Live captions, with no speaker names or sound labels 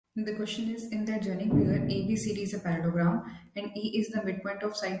The question is, in the adjoining figure, ABCD is a parallelogram and E is the midpoint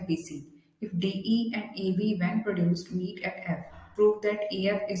of side BC. If DE and AB when produced meet at F, prove that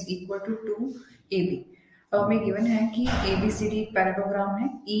EF is equal to 2AB. हमें given है कि ABCD एक parallelogram है,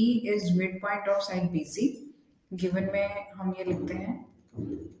 E is midpoint of side BC. Given में हम ये लिखते हैं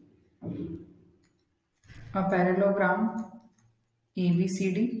a parallelogram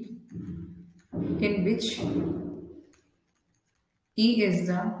ABCD in which E is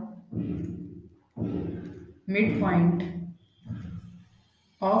the midpoint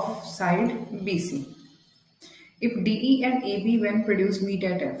of side BC. If DE and AB when produced meet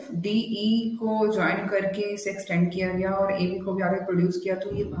at F, DE को join करके इसे extend किया गया और AB को भी आगे प्रोड्यूस किया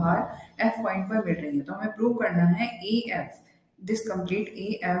तो ये बाहर F पॉइंट पर मिल रही है, तो हमें प्रूव करना है AF. This complete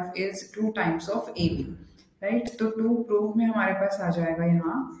AF is 2 times of AB, right. तो 2 प्रूव में हमारे पास आ जाएगा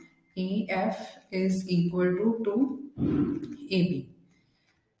यहाँ AF is equal to 2AB.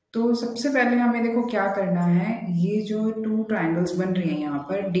 तो सबसे पहले हमें देखो क्या करना है, ये जो 2 ट्रायंगल्स बन रही हैं यहाँ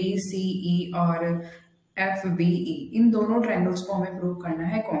पर DCE और FBE, इन दोनों ट्रायंगल्स को हमें प्रूव करना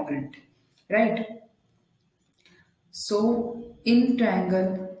है congruent, right. So in triangle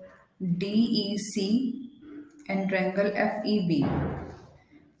DEC and triangle FEB,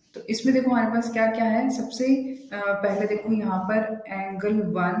 तो इसमें देखो हमारे पास क्या क्या है. सबसे पहले देखो यहाँ पर एंगल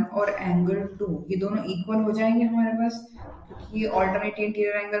 1 और एंगल 2 ये दोनों इक्वल हो जाएंगे हमारे पास, क्योंकि ये ऑल्टरनेट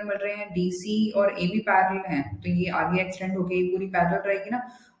इंटीरियर एंगल मिल रहे हैं. DC और AB पैरेलल हैं तो ये आगे एक्सटेंड हो गई, पूरी पैरेलल रहेगी ना.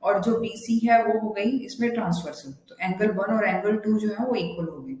 और जो BC है वो हो गई इसमें ट्रांसवर्सल, तो एंगल 1 और एंगल 2 जो है वो इक्वल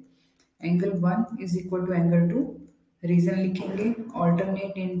हो गई. Angle 1 is equal to angle 2. Reason लिखेंगे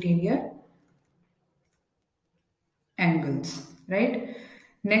alternate interior angles, right.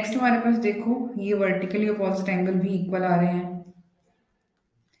 Next हमारे पास देखो ये वर्टिकली अपोजिट एंगल भी इक्वल आ रहे हैं.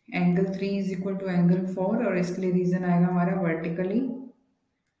 Angle 3 is equal to angle 4 और इसके लिए रीजन आएगा हमारा वर्टिकली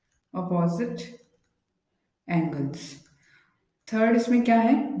अपोजिट एंगल्स. थर्ड इसमें क्या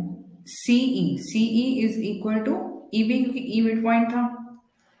है CE is equal to EB, क्योंकि E मिड पॉइंट था.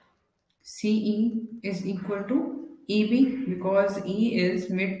 CE is equal to EB because E is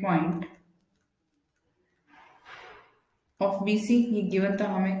mid point of BC, ये गिवन था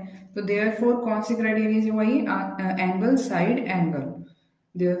हमें. तो देयरफॉर कौन सी क्राइटेरिया से वही angle side angle.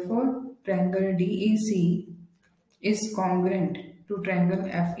 Therefore triangle DEC is congruent to triangle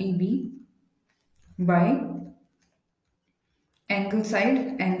FEB bye angle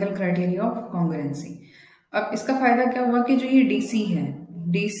side angle criteria of congruency. अब इसका फायदा क्या हुआ कि जो ये DC है,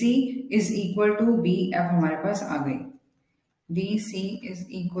 DC is equal to BF हमारे पास आ गई. DC is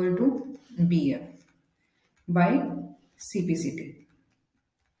equal to BF bye CPCT,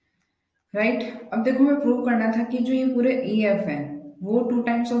 right. अब देखो हमें प्रूव करना था कि जो ये पूरे EF है वो 2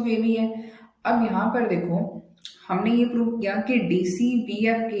 टाइम्स ऑफ AB है. अब यहाँ पर देखो हमने ये प्रूव किया कि DC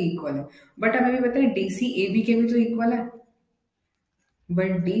BF के इक्वल है, बट हमें भी पता है DC AB के भी तो इक्वल है,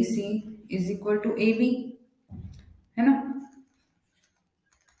 but DC is equal to AB है ना.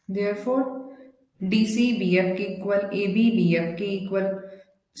 देयरफॉर DC BF के इक्वल, AB BF के इक्वल,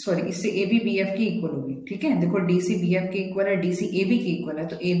 सॉरी इससे AB BF के इक्वल होगी. ठीक है, देखो DC BF के इक्वल है, DC AB के इक्वल है,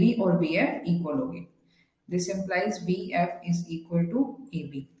 तो AB और BF इक्वल होगी. This implies BF is equal to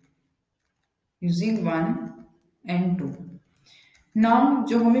AB using 1 and 2. Now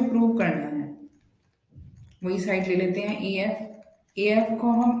जो हमें प्रूव करना है वही साइड ले लेते हैं AF. AF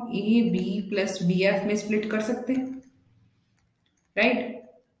को हम AB प्लस BF में स्प्लिट कर सकते हैं, राइट.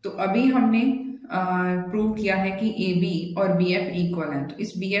 तो अभी हमने प्रूव किया है कि AB और BF इक्वल है, तो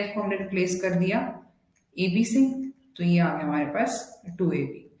इस BF को हमने रिप्लेस कर दिया AB से, तो ये आ गया हमारे पास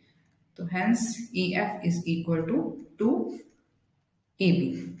 2AB. तो hence EF is equal to 2AB.